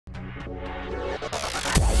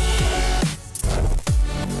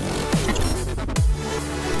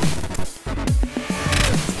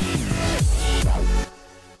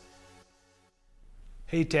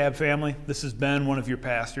Hey Tab family, this is Ben, one of your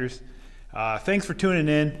pastors. Thanks for tuning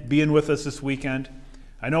in, being with us this weekend.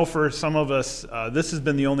 I know for some of us, this has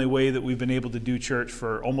been the only way that we've been able to do church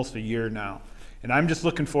for almost a year now. And I'm just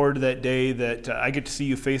looking forward to that day that I get to see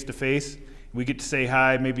you face to face. We get to say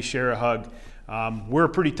hi, maybe share a hug. We're a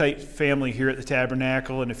pretty tight family here at the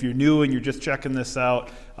Tabernacle, and if you're new and you're just checking this out,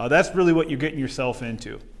 that's really what you're getting yourself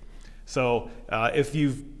into. So if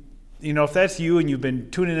that's you and you've been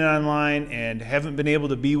tuning in online and haven't been able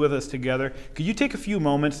to be with us together, could you take a few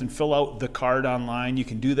moments and fill out the card online? You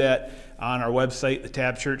can do that on our website,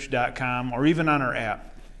 thetabchurch.com, or even on our app.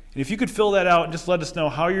 And if you could fill that out and just let us know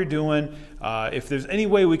how you're doing, if there's any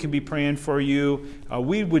way we can be praying for you,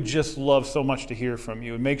 we would just love so much to hear from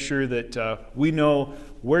you and make sure that we know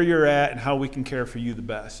where you're at and how we can care for you the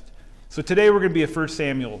best. So today we're going to be at 1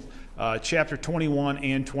 Samuel. Chapter 21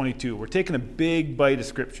 and 22. We're taking a big bite of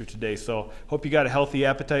Scripture today, so hope you got a healthy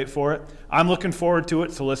appetite for it. I'm looking forward to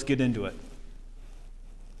it, so let's get into it.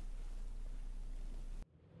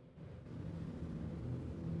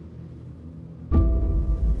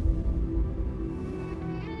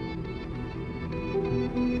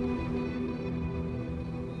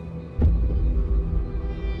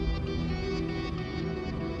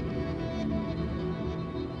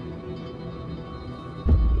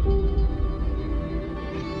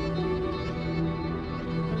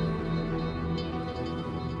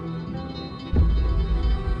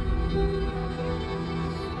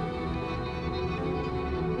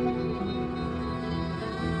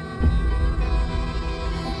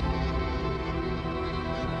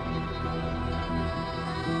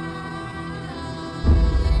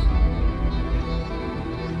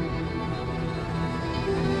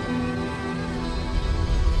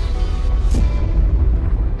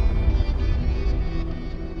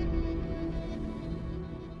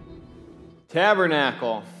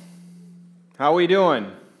 Tabernacle. How are we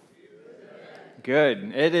doing?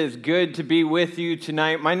 Good. It is good to be with you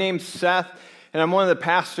tonight. My name's Seth, and I'm one of the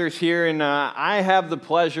pastors here, and I have the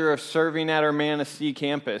pleasure of serving at our Manistee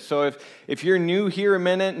campus. So if you're new here a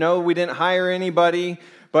minute, no, we didn't hire anybody,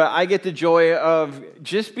 but I get the joy of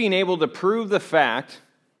just being able to prove the fact,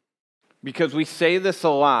 because we say this a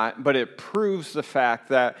lot, but it proves the fact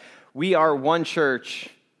that we are one church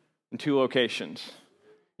in two locations.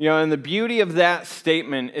 You know, and the beauty of that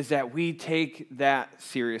statement is that we take that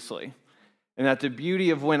seriously. And that the beauty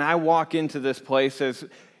of when I walk into this place is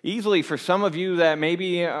easily for some of you that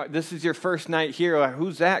maybe this is your first night here, like,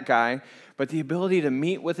 who's that guy? But the ability to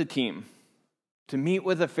meet with a team, to meet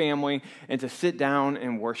with a family, and to sit down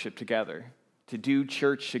and worship together, to do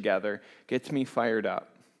church together, gets me fired up.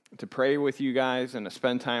 To pray with you guys and to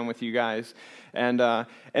spend time with you guys. And a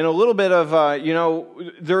little bit of,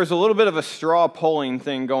 there was a little bit of a straw polling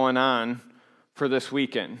thing going on for this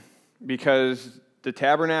weekend because the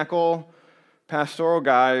Tabernacle pastoral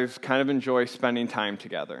guys kind of enjoy spending time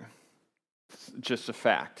together. It's just a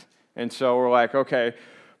fact. And so we're like, okay,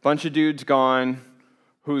 bunch of dudes gone,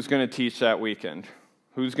 who's going to teach that weekend?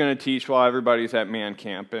 Who's going to teach while everybody's at man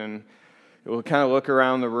camp? And we'll kind of look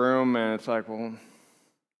around the room and it's like, well,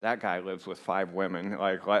 that guy lives with 5 women,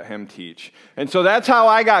 like, let him teach. And so that's how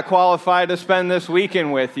I got qualified to spend this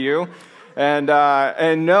weekend with you. And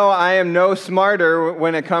no, I am no smarter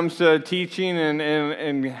when it comes to teaching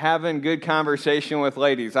and having good conversation with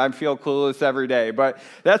ladies. I feel clueless every day. But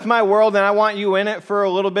that's my world, and I want you in it for a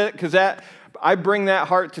little bit, because I bring that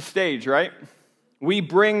heart to stage, right? We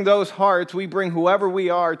bring those hearts, we bring whoever we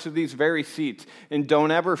are to these very seats, and don't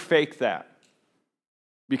ever fake that.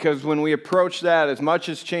 Because when we approach that, as much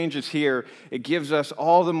as changes here, it gives us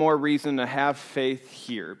all the more reason to have faith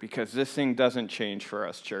here, because this thing doesn't change for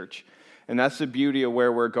us, church. And that's the beauty of where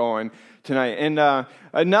we're going tonight. And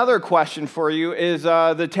another question for you is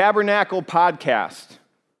the Tabernacle podcast.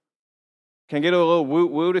 Can I get a little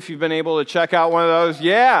woot-woot if you've been able to check out one of those?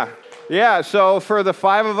 Yeah. So for the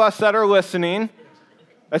 5 of us that are listening,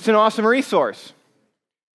 that's an awesome resource.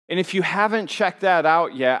 And if you haven't checked that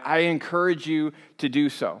out yet, I encourage you to do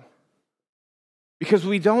so. Because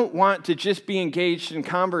we don't want to just be engaged in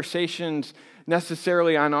conversations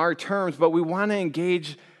necessarily on our terms, but we want to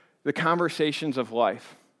engage the conversations of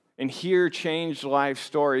life and hear changed life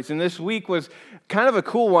stories. And this week was kind of a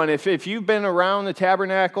cool one. If you've been around the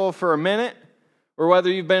Tabernacle for a minute, or whether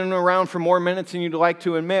you've been around for more minutes than you'd like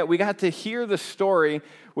to admit, we got to hear the story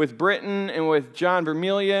with Britton and with John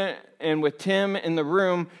Vermelia and with Tim in the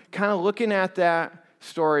room, kind of looking at that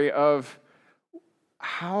story of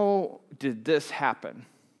how did this happen?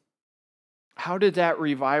 how did that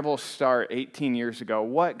revival start 18 years ago?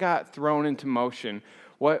 What got thrown into motion?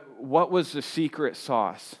 What was the secret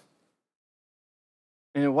sauce?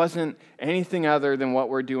 And it wasn't anything other than what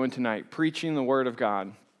we're doing tonight, preaching the Word of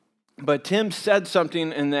God. But Tim said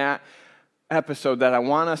something in that episode that I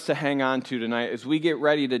want us to hang on to tonight as we get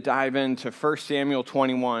ready to dive into 1 Samuel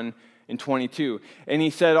 21 and 22. And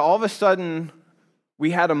he said, all of a sudden,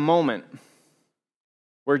 we had a moment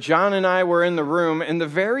where John and I were in the room, and the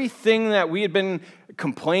very thing that we had been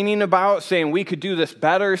complaining about, saying we could do this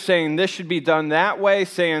better, saying this should be done that way,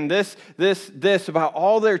 saying this, about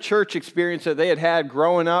all their church experience that they had had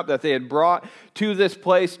growing up, that they had brought to this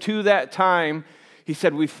place, to that time, he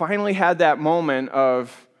said, we finally had that moment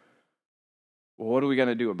of, well, what are we going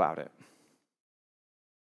to do about it?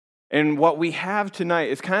 And what we have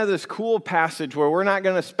tonight is kind of this cool passage where we're not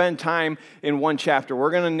going to spend time in one chapter.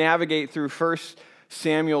 We're going to navigate through 1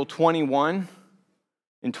 Samuel 21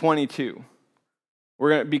 and 22.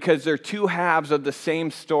 Because they're two halves of the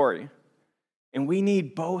same story. And we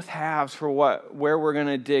need both halves for where we're going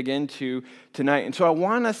to dig into tonight. And so I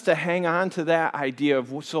want us to hang on to that idea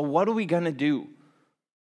of, so what are we going to do?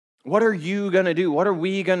 What are you going to do? What are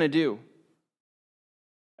we going to do?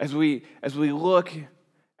 As we look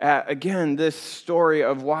at, again, this story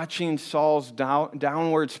of watching Saul's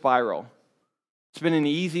downward spiral. It's been an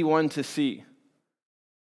easy one to see.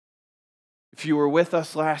 If you were with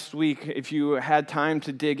us last week, if you had time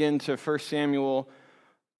to dig into 1 Samuel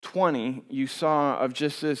 20, you saw of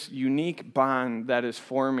just this unique bond that is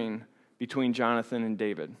forming between Jonathan and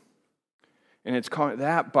David. And it's called,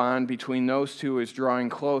 that bond between those two is drawing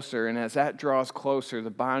closer, and as that draws closer,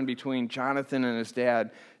 the bond between Jonathan and his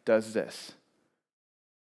dad does this.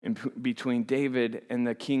 And between David and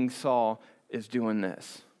the King Saul is doing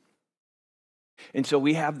this. And so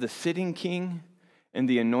we have the sitting king and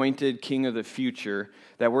the anointed king of the future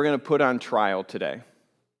that we're going to put on trial today.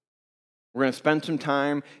 We're going to spend some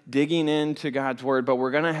time digging into God's word, but we're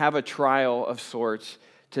going to have a trial of sorts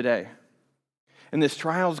today. And this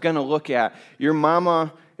trial is going to look at your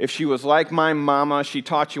mama. If she was like my mama, she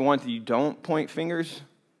taught you once that you don't point fingers.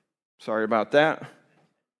 Sorry about that.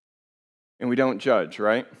 And we don't judge,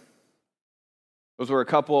 right? Those were a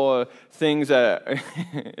couple of things that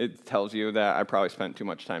it tells you that I probably spent too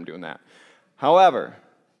much time doing that. However,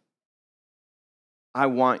 I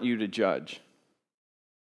want you to judge.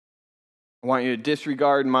 I want you to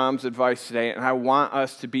disregard mom's advice today, and I want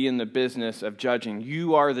us to be in the business of judging.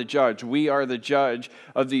 You are the judge. We are the judge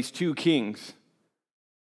of these two kings.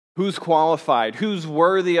 Who's qualified? Who's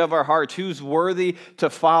worthy of our hearts? Who's worthy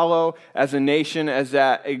to follow as a nation, as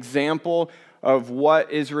that example of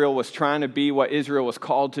what Israel was trying to be, what Israel was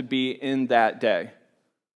called to be in that day?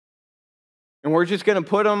 And we're just going to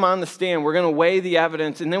put them on the stand. We're going to weigh the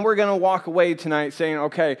evidence, and then we're going to walk away tonight saying,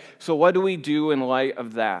 okay, so what do we do in light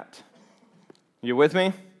of that? You with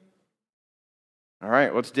me? All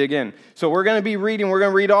right, let's dig in. So we're going to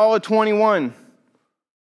read all of 21.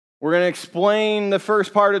 We're going to explain the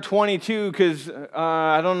first part of 22 because,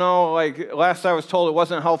 I don't know, like last I was told it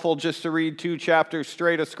wasn't helpful just to read 2 chapters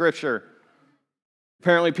straight of Scripture.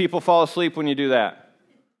 Apparently people fall asleep when you do that.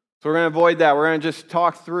 So we're going to avoid that. We're going to just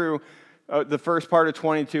talk through the first part of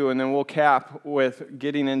 22, and then we'll cap with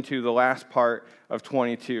getting into the last part of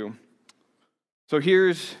 22. So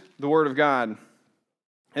here's the Word of God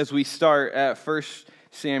as we start at 1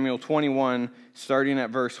 Samuel 21, starting at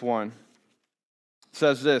verse 1. It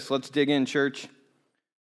says this. Let's dig in, church.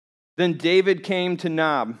 Then David came to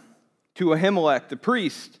Nob, to Ahimelech the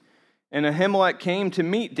priest, and Ahimelech came to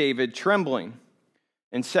meet David trembling,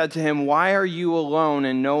 and said to him, "Why are you alone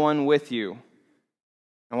and no one with you?"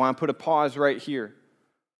 I want to put a pause right here.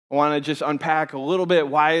 I want to just unpack a little bit.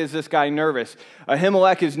 Why is this guy nervous?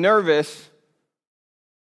 Ahimelech is nervous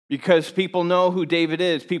because people know who David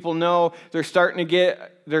is. People know they're starting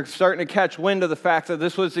to catch wind of the fact that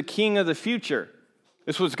this was the king of the future.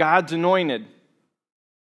 This was God's anointed.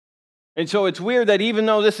 And so it's weird that even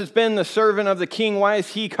though this has been the servant of the king, why is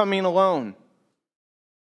he coming alone?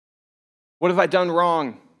 What have I done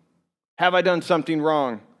wrong? Have I done something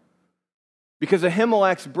wrong? Because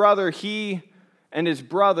Ahimelech's brother, he and his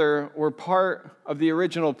brother were part of the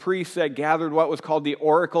original priests that gathered what was called the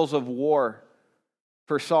oracles of war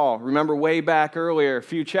for Saul. Remember way back earlier, a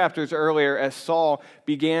few chapters earlier, as Saul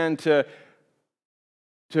began to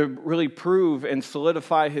really prove and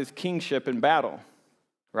solidify his kingship in battle,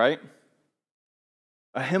 right?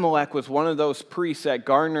 Ahimelech was one of those priests that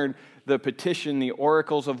garnered the petition, the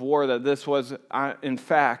oracles of war, that this was, in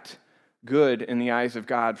fact, good in the eyes of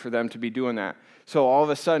God for them to be doing that. So all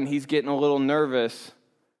of a sudden, he's getting a little nervous,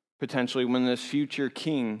 potentially, when this future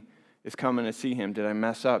king is coming to see him. Did I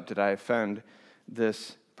mess up? Did I offend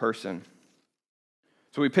this person?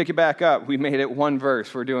 So we pick it back up. We made it one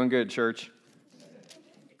verse. We're doing good, church.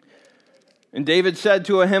 And David said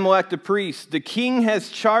to Ahimelech the priest, "The king has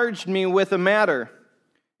charged me with a matter,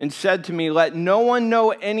 and said to me, 'Let no one know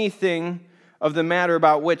anything of the matter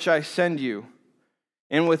about which I send you,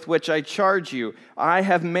 and with which I charge you. I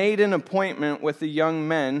have made an appointment with the young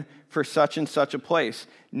men for such and such a place.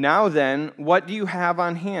 Now then, what do you have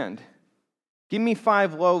on hand? Give me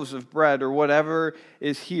 5 loaves of bread, or whatever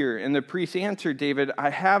is here.' And the priest answered David, 'I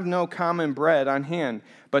have no common bread on hand,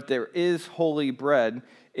 but there is holy bread,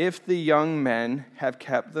 if the young men have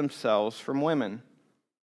kept themselves from women.'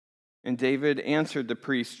 And David answered the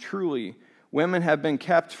priest, 'Truly, women have been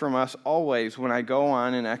kept from us always when I go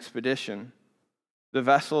on an expedition. The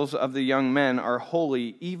vessels of the young men are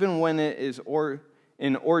holy, even when it is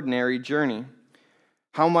an ordinary journey.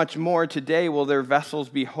 How much more today will their vessels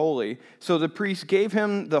be holy?' So the priest gave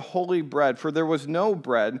him the holy bread, for there was no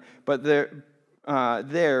bread but the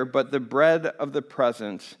bread of the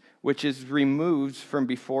presence, which is removed from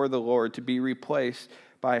before the Lord to be replaced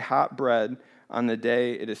by hot bread on the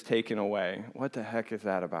day it is taken away." What the heck is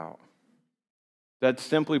that about? That's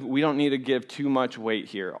simply, we don't need to give too much weight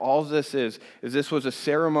here. All this is this was a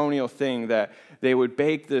ceremonial thing that they would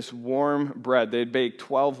bake this warm bread. They'd bake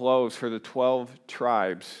 12 loaves for the 12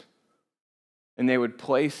 tribes, and they would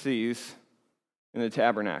place these in the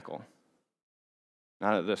tabernacle.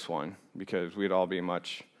 Not at this one, because we'd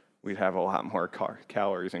have a lot more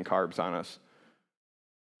calories and carbs on us.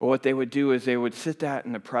 But what they would do is they would sit that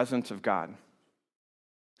in the presence of God.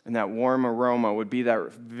 And that warm aroma would be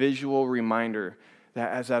that visual reminder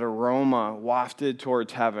that as that aroma wafted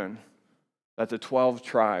towards heaven, that the 12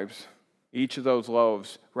 tribes, each of those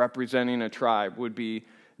loaves representing a tribe, would be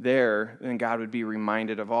there, and God would be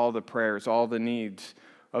reminded of all the prayers, all the needs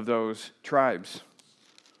of those tribes.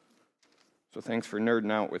 So thanks for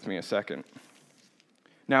nerding out with me a second.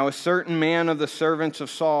 Now a certain man of the servants of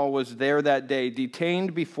Saul was there that day,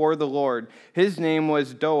 detained before the Lord. His name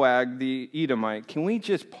was Doeg the Edomite. Can we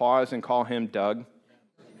just pause and call him Doug?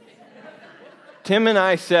 Tim and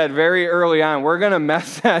I said very early on, we're going to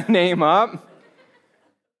mess that name up.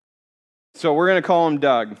 So we're going to call him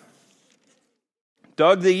Doug.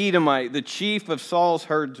 Doug the Edomite, the chief of Saul's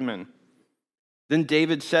herdsmen. Then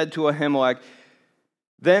David said to Ahimelech,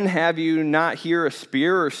 "Then have you not here a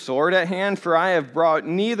spear or sword at hand? For I have brought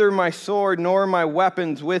neither my sword nor my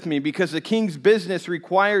weapons with me, because the king's business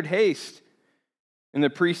required haste." And the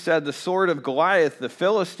priest said, "The sword of Goliath, the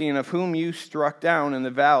Philistine, of whom you struck down in the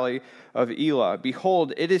valley of Elah.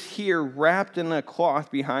 Behold, it is here wrapped in a cloth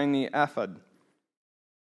behind the ephod.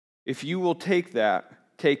 If you will take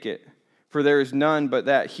that, take it, for there is none but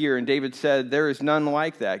that here." And David said, "There is none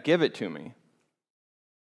like that. Give it to me."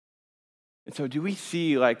 And so do we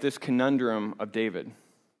see like this conundrum of David?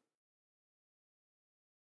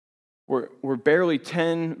 We're barely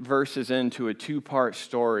 10 verses into a 2-part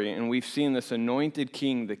story, and we've seen this anointed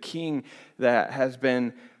king, the king that has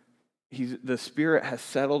been, the Spirit has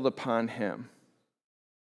settled upon him.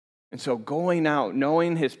 And so going out,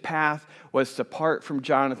 knowing his path was to part from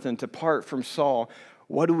Jonathan, to part from Saul,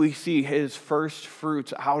 what do we see? His first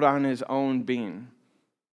fruits out on his own being.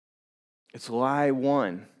 It's lie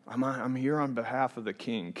 1. I'm here on behalf of the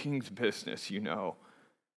king. King's business, you know.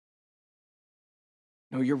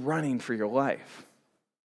 No, you're running for your life.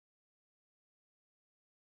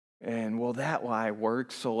 And will that lie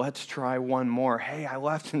work? So let's try one more. Hey, I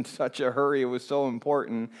left in such a hurry. It was so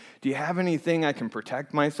important. Do you have anything I can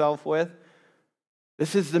protect myself with?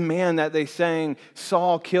 This is the man that they sang,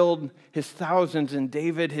 Saul killed his thousands and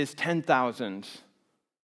David his 10,000s.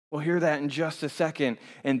 We'll hear that in just a second.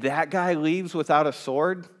 And that guy leaves without a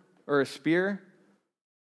sword or a spear?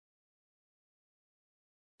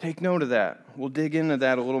 Take note of that. We'll dig into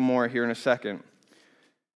that a little more here in a second.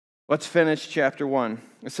 Let's finish chapter 1.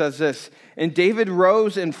 It says this, "And David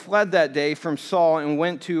rose and fled that day from Saul and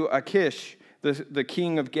went to Achish, the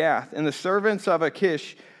king of Gath. And the servants of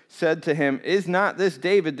Achish said to him, 'Is not this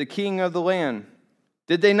David, the king of the land?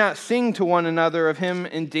 Did they not sing to one another of him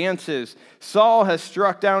in dances? Saul has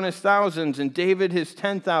struck down his thousands and David his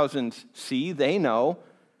 10,000s. See, they know.'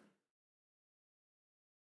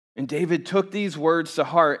 And David took these words to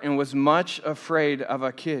heart and was much afraid of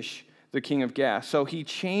Achish, the king of Gath. So he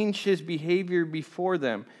changed his behavior before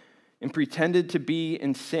them and pretended to be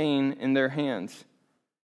insane in their hands,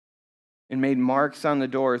 and made marks on the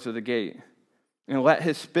doors of the gate, and let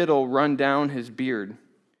his spittle run down his beard.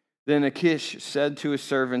 Then Achish said to his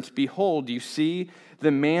servants, "Behold, you see, the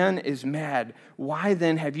man is mad. Why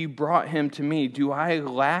then have you brought him to me? Do I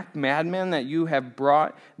lack madmen that you have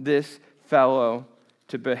brought this fellow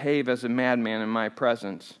to behave as a madman in my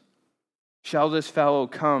presence? Shall this fellow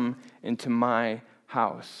come into my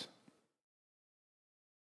house?"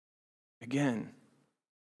 Again,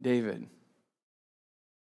 David,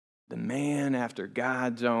 the man after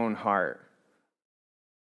God's own heart.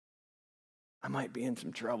 I might be in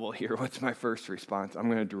some trouble here. What's my first response? I'm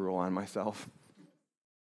going to drool on myself.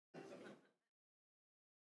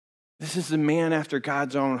 This is the man after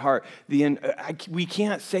God's own heart. We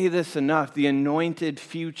can't say this enough. The anointed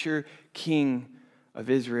future king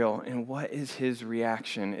of Israel. And what is his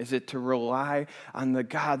reaction? Is it to rely on the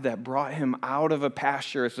God that brought him out of a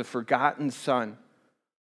pasture as a forgotten son?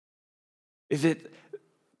 Is it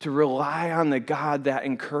to rely on the God that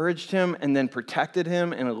encouraged him and then protected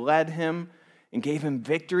him and led him and gave him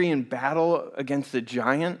victory in battle against the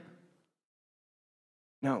giant?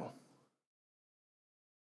 No.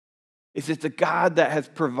 Is it the God that has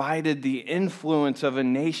provided the influence of a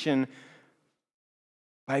nation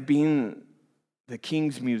by being the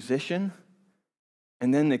king's musician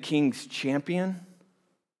and then the king's champion?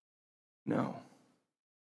 No.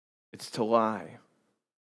 It's to lie.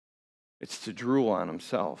 It's to drool on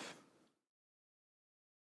himself.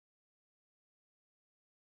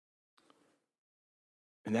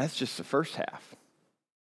 And that's just the first half.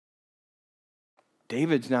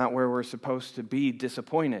 David's not where we're supposed to be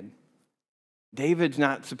disappointed. David's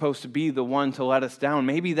not supposed to be the one to let us down.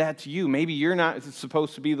 Maybe that's you. Maybe you're not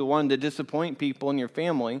supposed to be the one to disappoint people in your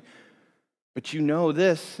family, but you know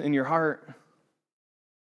this in your heart.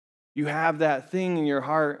 You have that thing in your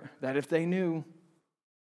heart that if they knew.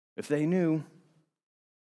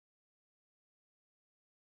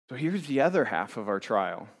 So here's the other half of our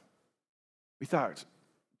trial. We thought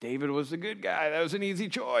David was the good guy. That was an easy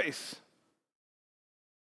choice.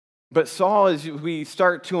 But Saul, as we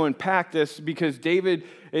start to unpack this, because David,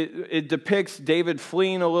 it depicts David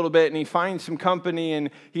fleeing a little bit, and he finds some company, and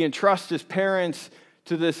he entrusts his parents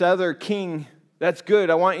to this other king. That's good.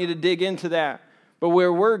 I want you to dig into that. But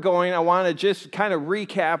where we're going, I want to just kind of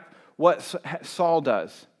recap what Saul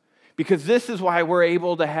does. Because this is why we're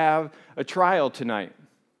able to have a trial tonight.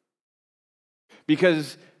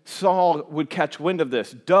 Because Saul would catch wind of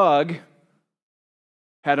this. Doug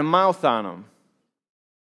had a mouth on him.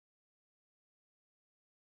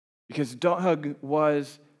 Because Doug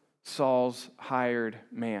was Saul's hired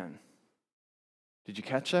man. Did you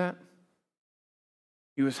catch that?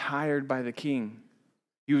 He was hired by the king.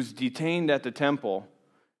 He was detained at the temple.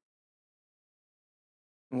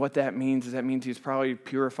 And what that means is he was probably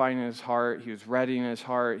purifying his heart. He was readying his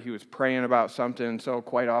heart. He was praying about something. So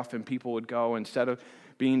quite often people would go, instead of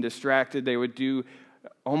being distracted, they would do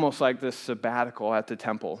almost like this sabbatical at the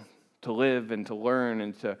temple to live and to learn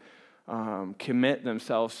and to commit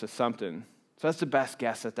themselves to something. So that's the best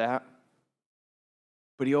guess at that.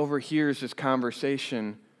 But he overhears this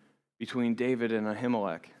conversation between David and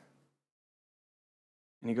Ahimelech.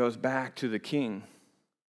 And he goes back to the king.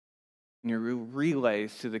 And he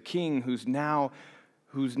relays to the king who's now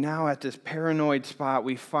at this paranoid spot.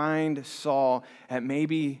 We find Saul at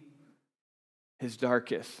maybe his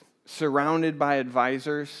darkest, surrounded by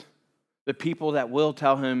advisors, the people that will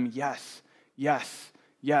tell him, yes, yes,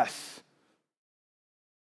 yes.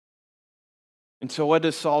 And so what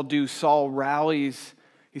does Saul do? Saul rallies.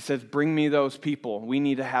 He says, bring me those people. We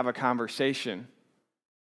need to have a conversation.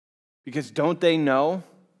 Because don't they know?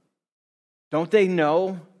 Don't they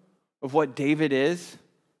know of what David is?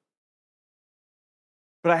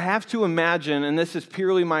 But I have to imagine, and this is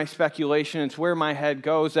purely my speculation, it's where my head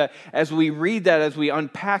goes, that as we read that, as we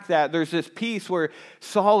unpack that, there's this piece where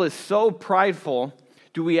Saul is so prideful.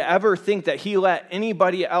 Do we ever think that he let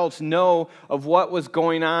anybody else know of what was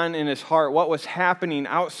going on in his heart, what was happening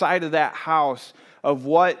outside of that house, of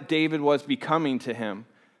what David was becoming to him?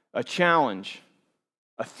 A challenge,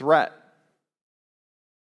 a threat.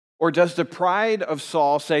 Or does the pride of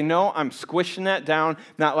Saul say, no, I'm squishing that down,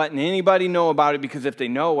 not letting anybody know about it, because if they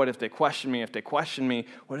know, what if they question me? If they question me,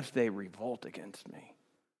 what if they revolt against me?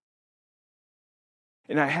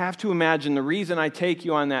 And I have to imagine the reason I take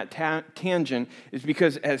you on that tangent is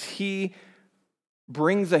because as he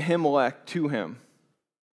brings Ahimelech to him,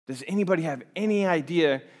 does anybody have any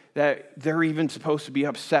idea that they're even supposed to be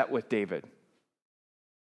upset with David?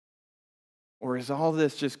 Or is all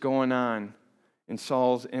this just going on in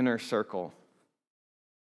Saul's inner circle?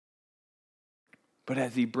 But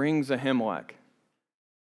as he brings Ahimelech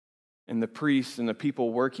and the priests and the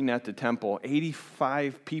people working at the temple,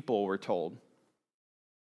 85 people were told.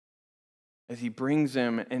 as he brings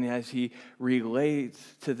them and as he relates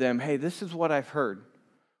to them, hey, this is what I've heard.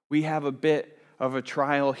 We have a bit of a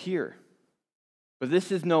trial here. But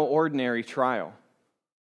this is no ordinary trial.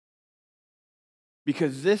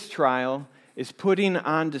 Because this trial is putting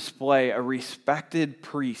on display a respected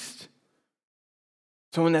priest,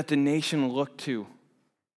 someone that the nation looked to.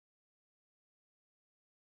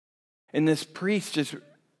 And this priest just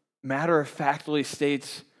matter-of-factly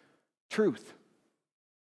states truth.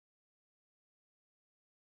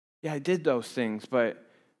 Yeah, I did those things, but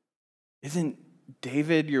isn't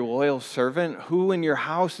David your loyal servant? Who in your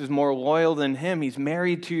house is more loyal than him? He's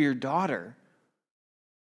married to your daughter.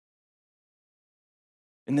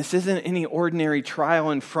 And this isn't any ordinary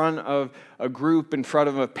trial in front of a group, in front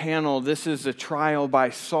of a panel. This is a trial by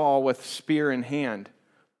Saul with spear in hand.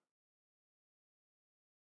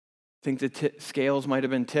 Think the scales might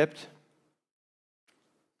have been tipped?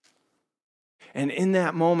 And in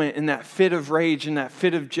that moment, in that fit of rage, in that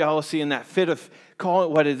fit of jealousy, in that fit of, call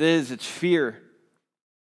it what it is, it's fear.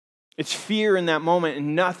 It's fear in that moment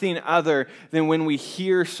and nothing other than when we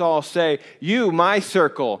hear Saul say, you, my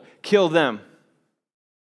circle, kill them.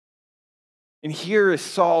 And here is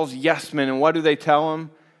Saul's yes men, and what do they tell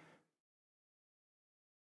him?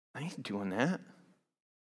 I ain't doing that.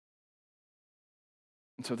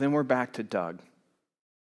 And so then we're back to Doug.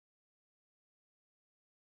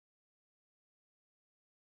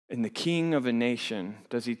 And the king of a nation,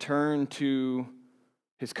 does he turn to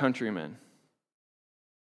his countrymen?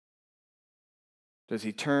 Does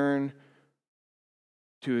he turn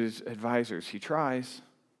to his advisors? He tries.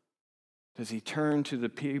 Does he turn to the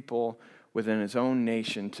people within his own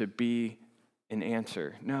nation to be an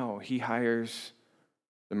answer? No, he hires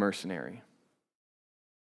the mercenary.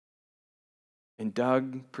 And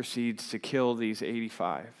Doug proceeds to kill these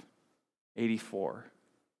 84.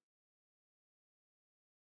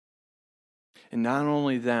 And not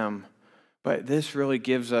only them, but this really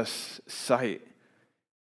gives us sight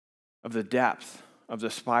of the depth of the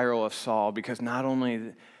spiral of Saul, because not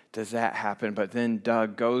only does that happen, but then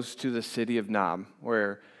Doug goes to the city of Nob,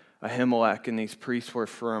 where Ahimelech and these priests were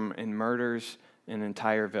from, and murders an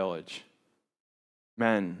entire village.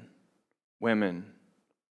 Men, women,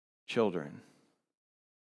 children.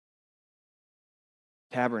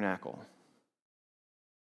 Tabernacle.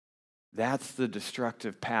 That's the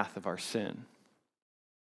destructive path of our sin.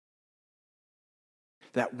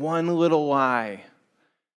 That one little lie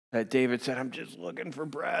that David said, I'm just looking for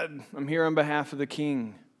bread. I'm here on behalf of the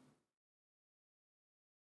king.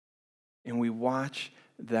 And we watch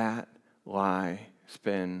that lie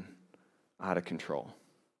spin out of control.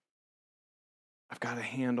 I've got a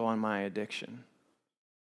handle on my addiction.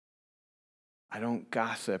 I don't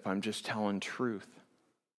gossip, I'm just telling truth.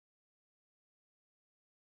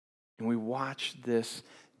 And we watch this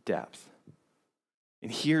depth.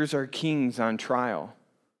 And here's our kings on trial.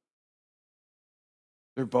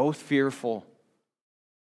 They're both fearful.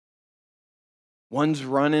 One's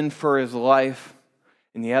running for his life,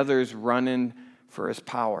 and the other's running for his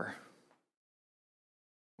power.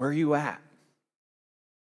 Where are you at?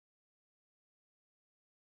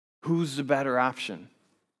 Who's the better option?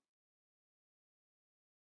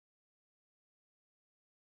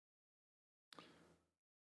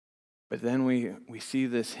 But then we see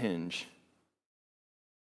this hinge.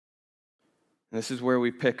 And this is where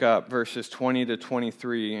we pick up verses 20 to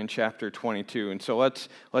 23 in chapter 22. And so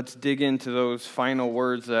let's dig into those final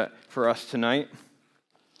words that for us tonight.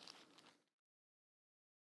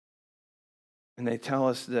 And they tell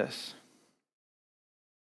us this.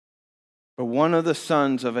 But one of the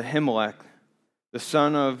sons of Ahimelech, the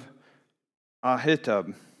son of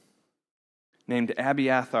Ahitub, named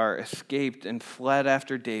Abiathar, escaped and fled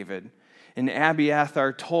after David. And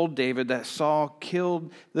Abiathar told David that Saul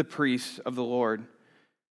killed the priests of the Lord.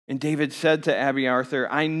 And David said to Abiathar,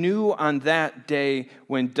 I knew on that day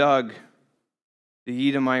when Doug, the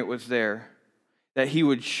Edomite, was there, that he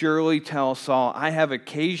would surely tell Saul, I have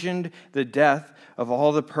occasioned the death of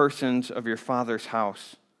all the persons of your father's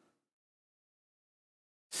house.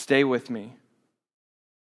 Stay with me.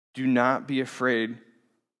 Do not be afraid.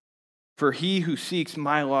 For he who seeks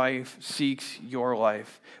my life seeks your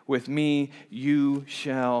life. With me you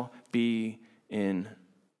shall be in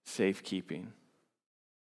safekeeping.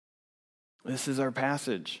 This is our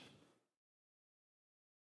passage.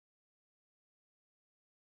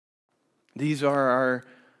 These are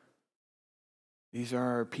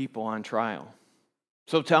our people on trial.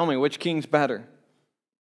 So tell me, which king's better?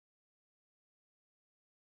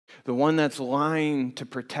 The one that's lying to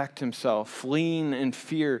protect himself, fleeing in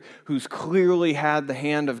fear, who's clearly had the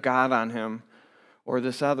hand of God on him, or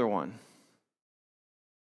this other one?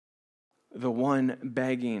 the one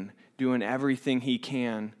begging, doing everything he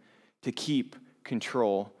can to keep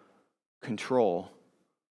control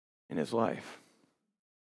in his life.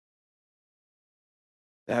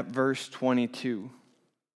 That verse 22,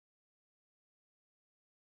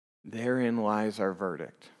 therein lies our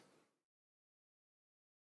verdict.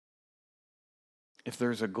 If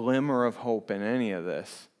there's a glimmer of hope in any of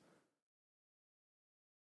this,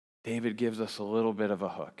 David gives us a little bit of a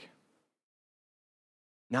hook.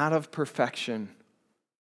 Not of perfection,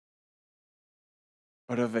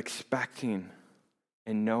 but of expecting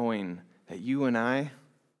and knowing that you and I,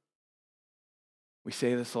 we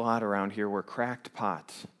say this a lot around here, we're cracked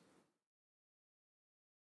pots.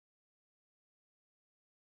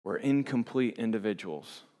 We're incomplete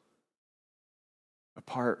individuals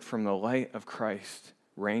apart from the light of Christ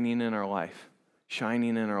reigning in our life,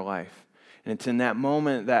 shining in our life. And it's in that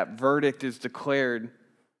moment that verdict is declared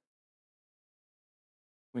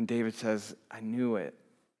when David says, I knew it.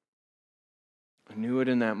 I knew it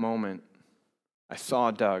in that moment. I saw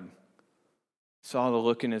Doug. Saw the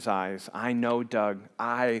look in his eyes. I know Doug.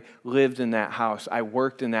 I lived in that house. I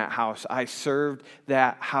worked in that house. I served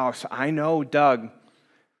that house. I know Doug.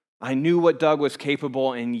 I knew what Doug was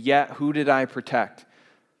capable, and yet who did I protect?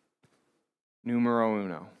 Numero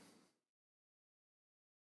uno.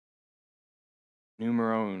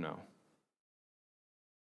 Numero uno.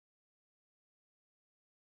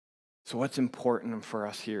 So what's important for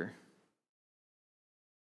us here?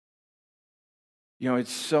 You know,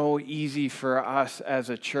 it's so easy for us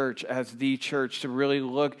as a church, as the church, to really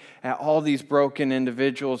look at all these broken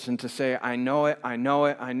individuals and to say, I know it, I know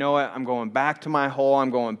it, I know it. I'm going back to my hole.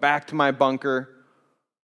 I'm going back to my bunker.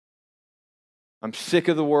 I'm sick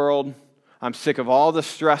of the world. I'm sick of all the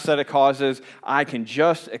stress that it causes. I can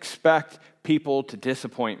just expect people to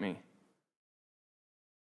disappoint me.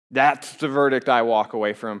 That's the verdict I walk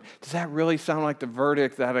away from. Does that really sound like the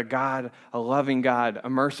verdict that a God, a loving God, a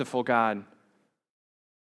merciful God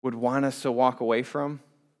would want us to walk away from?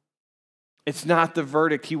 It's not the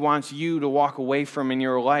verdict he wants you to walk away from in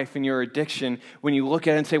your life, in your addiction, when you look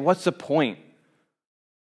at it and say, what's the point?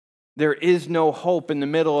 There is no hope in the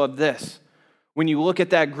middle of this. When you look at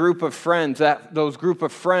that group of friends, those group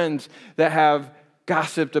of friends that have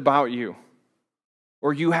gossiped about you,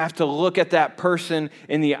 or you have to look at that person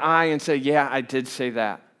in the eye and say, yeah, I did say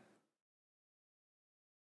that.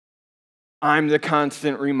 I'm the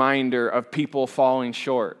constant reminder of people falling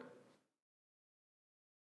short.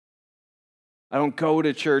 I don't go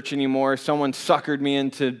to church anymore. Someone suckered me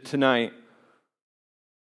into tonight.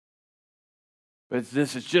 But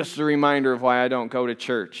this is just a reminder of why I don't go to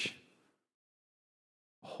church.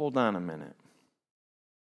 Hold on a minute.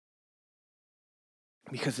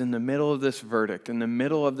 Because in the middle of this verdict, in the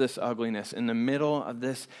middle of this ugliness, in the middle of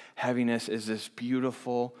this heaviness is this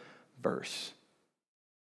beautiful verse.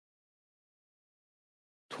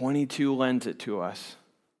 22 lends it to us.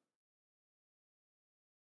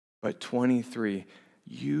 But 23,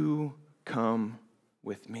 you come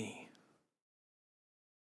with me.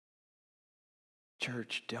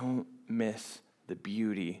 Church, don't miss the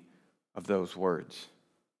beauty of those words.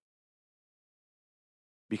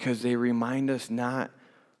 Because they remind us not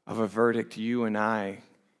of a verdict you and I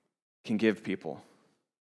can give people,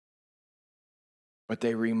 but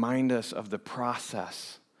they remind us of the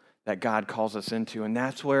process that God calls us into. And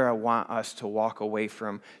that's where I want us to walk away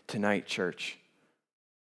from tonight, church.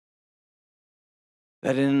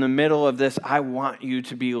 That in the middle of this, I want you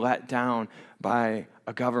to be let down by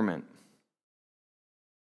a government.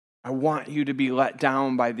 I want you to be let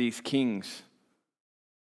down by these kings.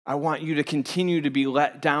 I want you to continue to be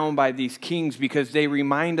let down by these kings because they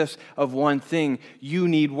remind us of one thing. You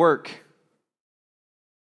need work.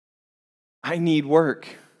 I need work.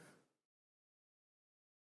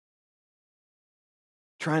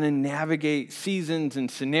 Trying to navigate seasons and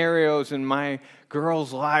scenarios in my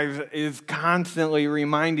girls' lives is constantly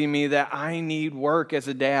reminding me that I need work as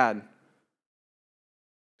a dad.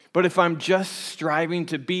 But if I'm just striving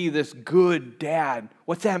to be this good dad,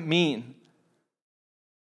 what's that mean?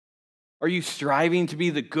 Are you striving to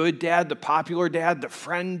be the good dad, the popular dad, the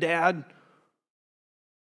friend dad?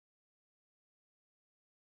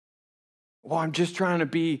 Well, I'm just trying to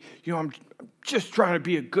be, I'm just trying to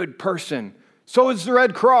be a good person. So is the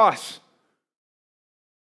Red Cross.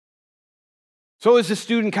 So is the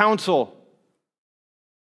student council.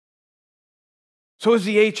 So is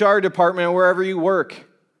the HR department wherever you work.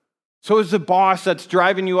 So is the boss that's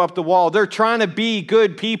driving you up the wall. They're trying to be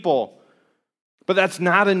good people. But that's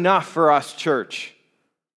not enough for us, church.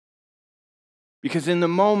 Because in the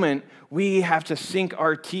moment, we have to sink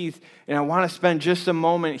our teeth. And I want to spend just a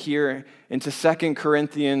moment here into 2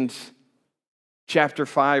 Corinthians chapter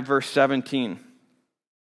 5, verse 17.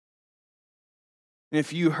 And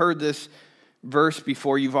if you heard this verse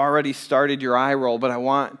before, you've already started your eye roll, but I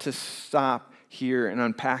want to stop here and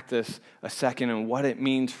unpack this a second and what it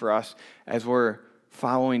means for us as we're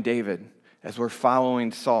following David, as we're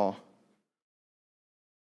following Saul.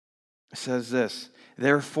 It says this,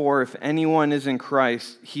 therefore, if anyone is in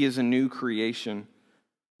Christ, he is a new creation.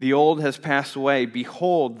 The old has passed away.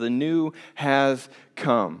 Behold, the new has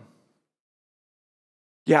come.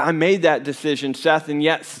 Yeah, I made that decision, Seth, and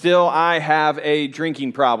yet still I have a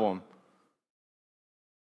drinking problem.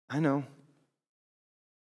 I know.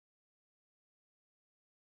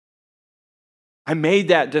 I made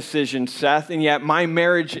that decision, Seth, and yet my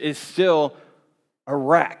marriage is still a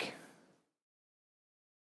wreck.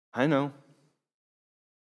 I know.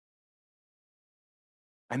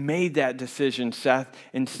 I made that decision, Seth,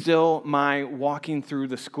 and still my walking through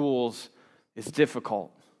the schools is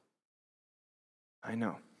difficult. I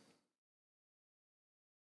know.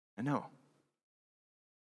 I know.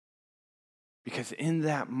 Because in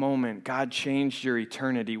that moment, God changed your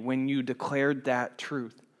eternity when you declared that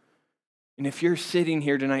truth. And if you're sitting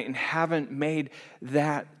here tonight and haven't made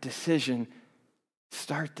that decision,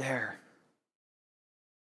 start there.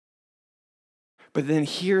 But then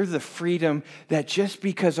hear the freedom that just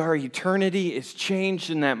because our eternity is changed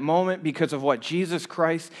in that moment because of what Jesus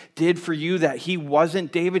Christ did for you, that he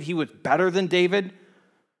wasn't David, he was better than David.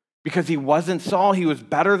 Because he wasn't Saul, he was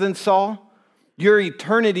better than Saul. Your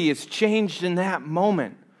eternity is changed in that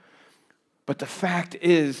moment. But the fact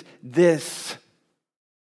is, this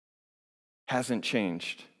hasn't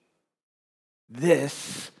changed.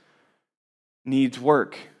 This needs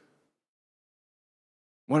work.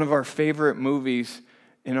 One of our favorite movies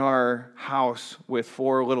in our house with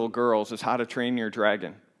 4 little girls is How to Train Your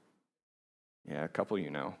Dragon. Yeah, a couple of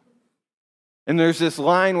you know. And there's this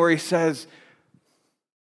line where he says,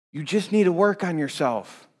 you just need to work on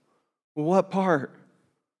yourself. Well, what part?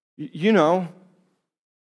 You know.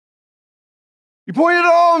 You pointed it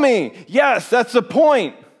all at me. Yes, that's the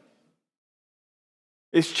point.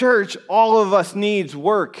 It's church, all of us needs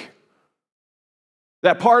work.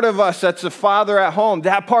 That part of us that's the father at home,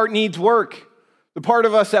 that part needs work. The part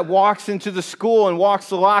of us that walks into the school and walks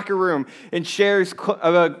the locker room and shares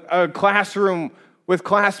a classroom with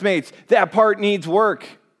classmates, that part needs work.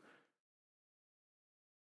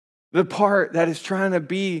 The part that is trying to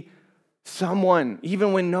be someone,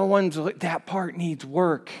 even when no one's, that part needs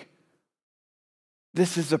work.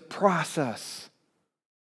 This is a process.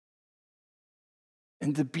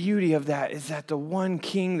 And the beauty of that is that the one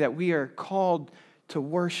King that we are called to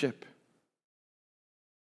worship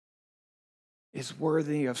is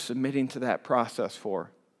worthy of submitting to that process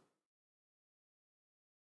for.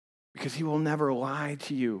 Because he will never lie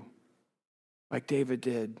to you like David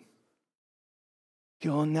did.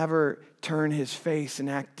 He'll never turn his face and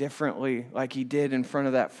act differently like he did in front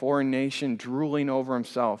of that foreign nation, drooling over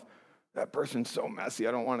himself. That person's so messy,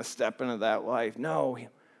 I don't want to step into that life. No,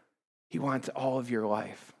 he wants all of your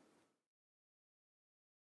life.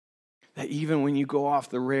 That even when you go off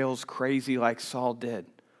the rails crazy like Saul did,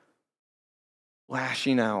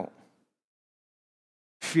 lashing out,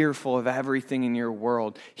 fearful of everything in your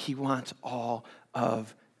world, he wants all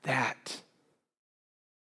of that.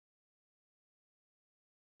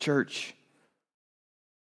 Church,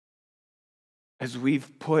 as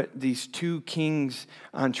we've put these 2 kings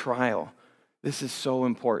on trial, this is so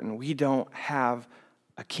important. We don't have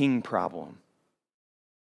a king problem.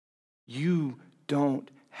 You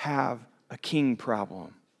don't have a king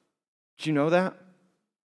problem. Did you know that?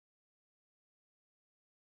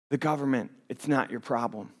 The government, it's not your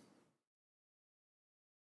problem.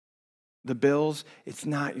 The bills, it's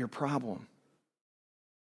not your problem.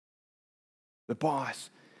 The boss,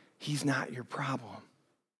 he's not your problem.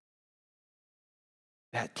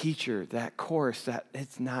 That teacher, that course,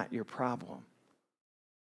 it's not your problem.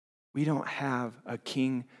 We don't have a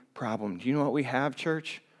king problem. Do you know what we have,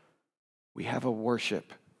 church? We have a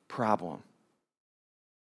worship problem.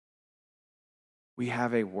 We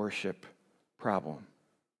have a worship problem.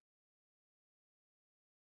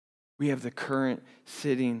 We have the current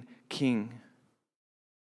sitting king,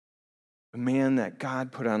 a man that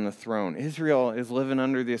God put on the throne. Israel is living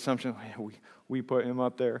under the assumption, we put him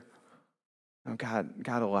up there. No,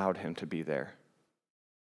 God allowed him to be there.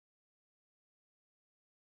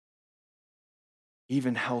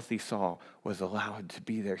 Even healthy Saul was allowed to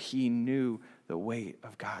be there. He knew the weight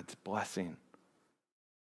of God's blessing.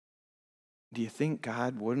 Do you think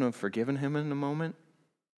God wouldn't have forgiven him in the moment?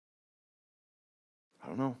 I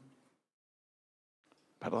don't know.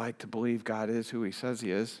 But I like to believe God is who he says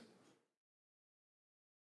he is.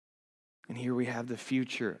 And here we have the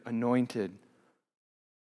future anointed,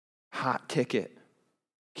 hot ticket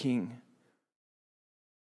king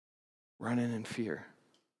running in fear.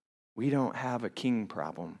 We don't have a king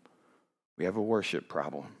problem. We have a worship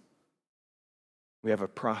problem. We have a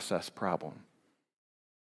process problem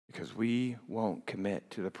because we won't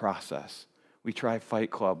commit to the process. We tried Fight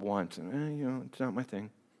Club once, and it's not my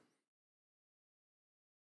thing.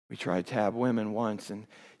 We tried Tab Women once, and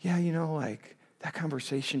that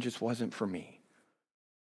conversation just wasn't for me.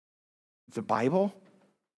 The Bible?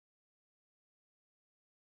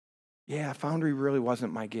 Yeah, Foundry really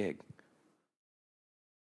wasn't my gig.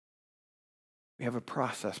 We have a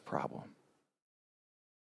process problem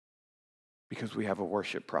because we have a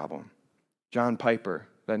worship problem. John Piper,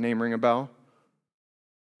 that name ring a bell?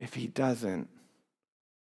 If he doesn't,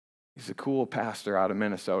 he's a cool pastor out of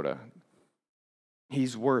Minnesota.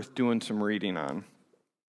 He's worth doing some reading on.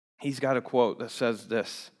 He's got a quote that says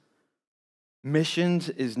this: missions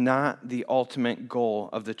is not the ultimate goal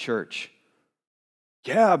of the church.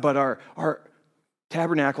 Yeah, but our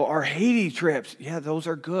tabernacle, our Haiti trips, yeah, those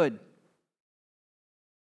are good.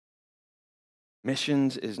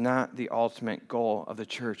 Missions is not the ultimate goal of the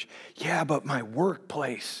church. Yeah, but my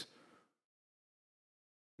workplace.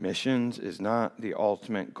 Missions is not the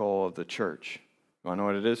ultimate goal of the church. You want to know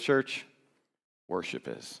what it is, church? Worship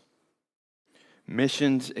is.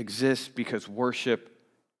 Missions exist because worship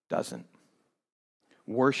doesn't.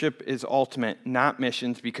 Worship is ultimate, not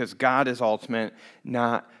missions, because God is ultimate,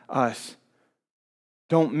 not us.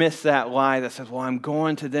 Don't miss that lie that says, well, I'm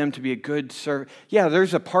going to them to be a good servant. Yeah,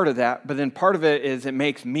 there's a part of that, but then part of it is it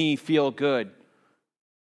makes me feel good.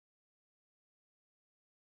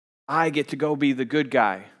 I get to go be the good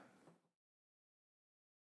guy.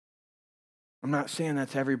 I'm not saying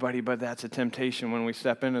that's everybody, but that's a temptation when we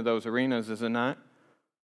step into those arenas, is it not?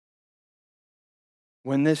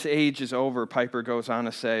 When this age is over, Piper goes on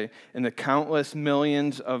to say, and the countless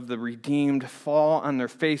millions of the redeemed fall on their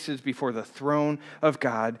faces before the throne of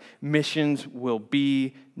God, missions will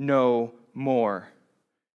be no more.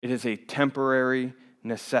 It is a temporary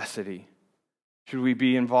necessity. Should we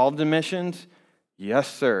be involved in missions? Yes,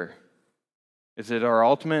 sir. Is it our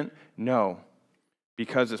ultimate? No.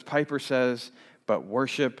 Because as Piper says, but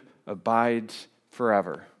worship abides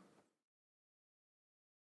forever.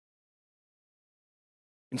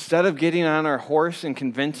 Instead of getting on our horse and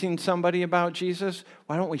convincing somebody about Jesus,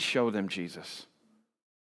 why don't we show them Jesus?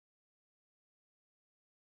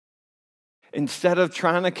 Instead of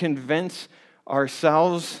trying to convince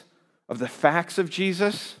ourselves of the facts of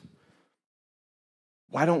Jesus,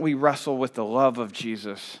 why don't we wrestle with the love of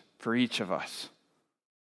Jesus for each of us?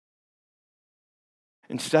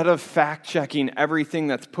 Instead of fact-checking everything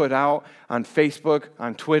that's put out on Facebook,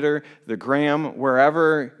 on Twitter, the Gram,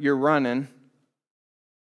 wherever you're running,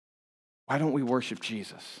 why don't we worship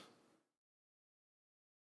Jesus?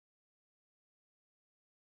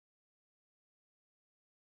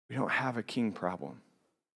 We don't have a king problem.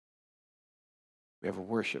 We have a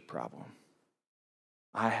worship problem.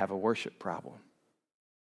 I have a worship problem.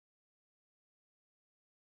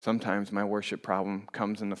 Sometimes my worship problem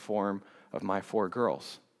comes in the form of my 4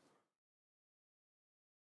 girls.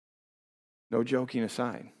 No joking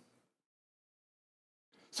aside.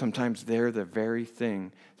 Sometimes they're the very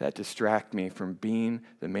thing that distract me from being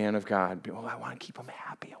the man of God. Oh, I want to keep them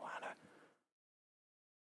happy.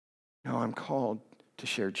 No, I'm called to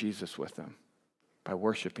share Jesus with them by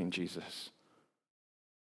worshiping Jesus.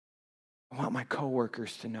 I want my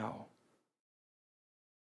coworkers to know.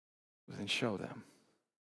 Then show them.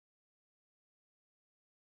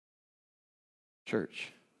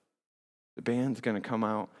 Church, the band's going to come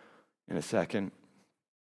out in a second.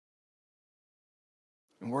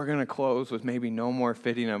 And we're going to close with maybe no more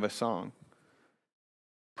fitting of a song.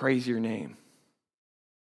 Praise your name.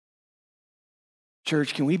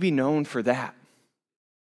 Church, can we be known for that?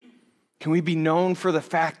 Can we be known for the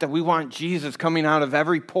fact that we want Jesus coming out of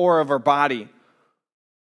every pore of our body?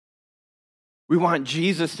 We want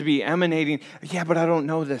Jesus to be emanating. Yeah, but I don't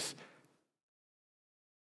know this.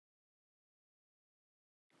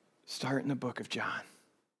 Start in the book of John.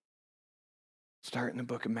 Start in the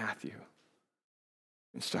book of Matthew.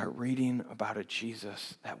 And start reading about a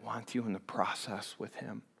Jesus that wants you in the process with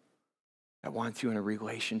him, that wants you in a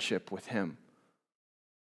relationship with him,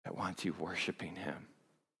 that wants you worshiping him.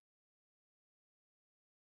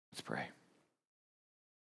 Let's pray.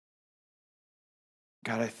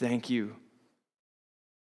 God, I thank you,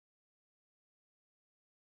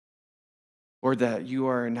 Lord, that you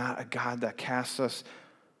are not a God that casts us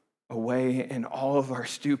away in all of our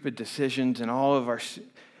stupid decisions and all of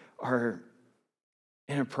our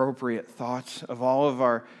inappropriate thoughts, of all of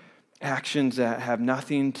our actions that have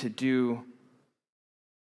nothing to do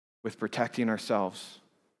with protecting ourselves,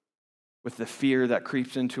 with the fear that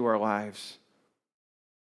creeps into our lives.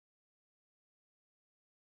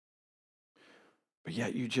 But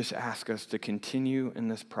yet you just ask us to continue in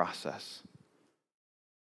this process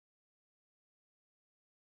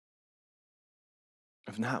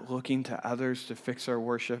of not looking to others to fix our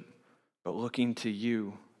worship, but looking to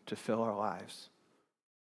you to fill our lives,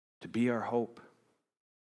 to be our hope,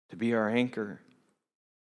 to be our anchor,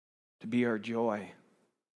 to be our joy.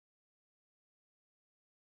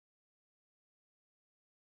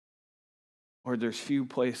 Lord, there's few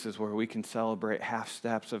places where we can celebrate half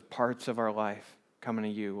steps of parts of our life coming to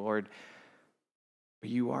you, Lord. But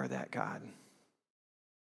you are that God.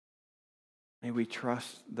 May we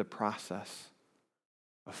trust the process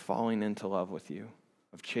of falling into love with you,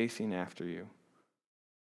 of chasing after you,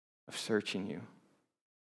 of searching you.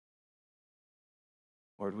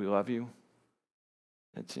 Lord, we love you.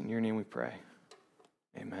 It's in your name we pray.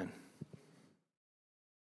 Amen.